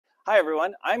Hi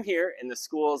everyone, I'm here in the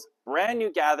school's brand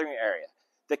new gathering area,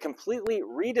 the completely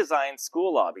redesigned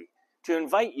school lobby, to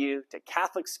invite you to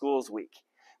Catholic Schools Week.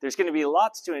 There's going to be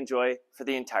lots to enjoy for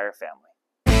the entire family.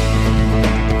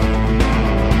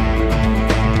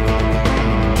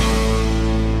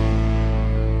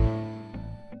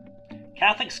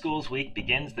 Catholic Schools Week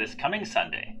begins this coming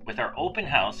Sunday with our open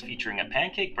house featuring a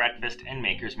pancake breakfast and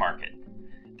maker's market.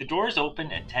 The doors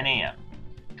open at 10 a.m.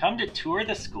 Come to tour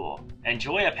the school,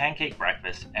 enjoy a pancake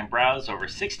breakfast, and browse over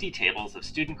 60 tables of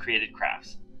student-created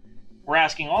crafts. We're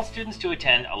asking all students to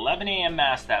attend 11 a.m.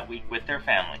 Mass that week with their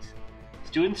families.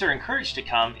 Students are encouraged to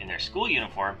come in their school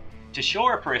uniform to show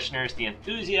our parishioners the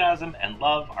enthusiasm and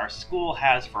love our school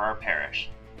has for our parish.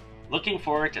 Looking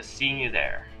forward to seeing you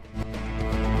there.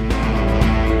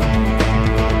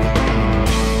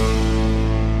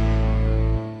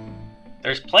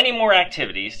 There's plenty more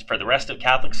activities for the rest of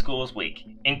Catholic Schools Week,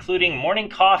 including morning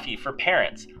coffee for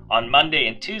parents on Monday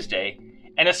and Tuesday,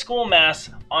 and a school mass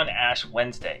on Ash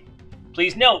Wednesday.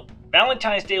 Please note,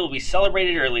 Valentine's Day will be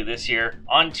celebrated early this year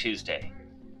on Tuesday.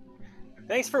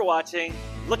 Thanks for watching.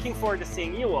 Looking forward to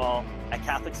seeing you all at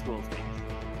Catholic Schools Week.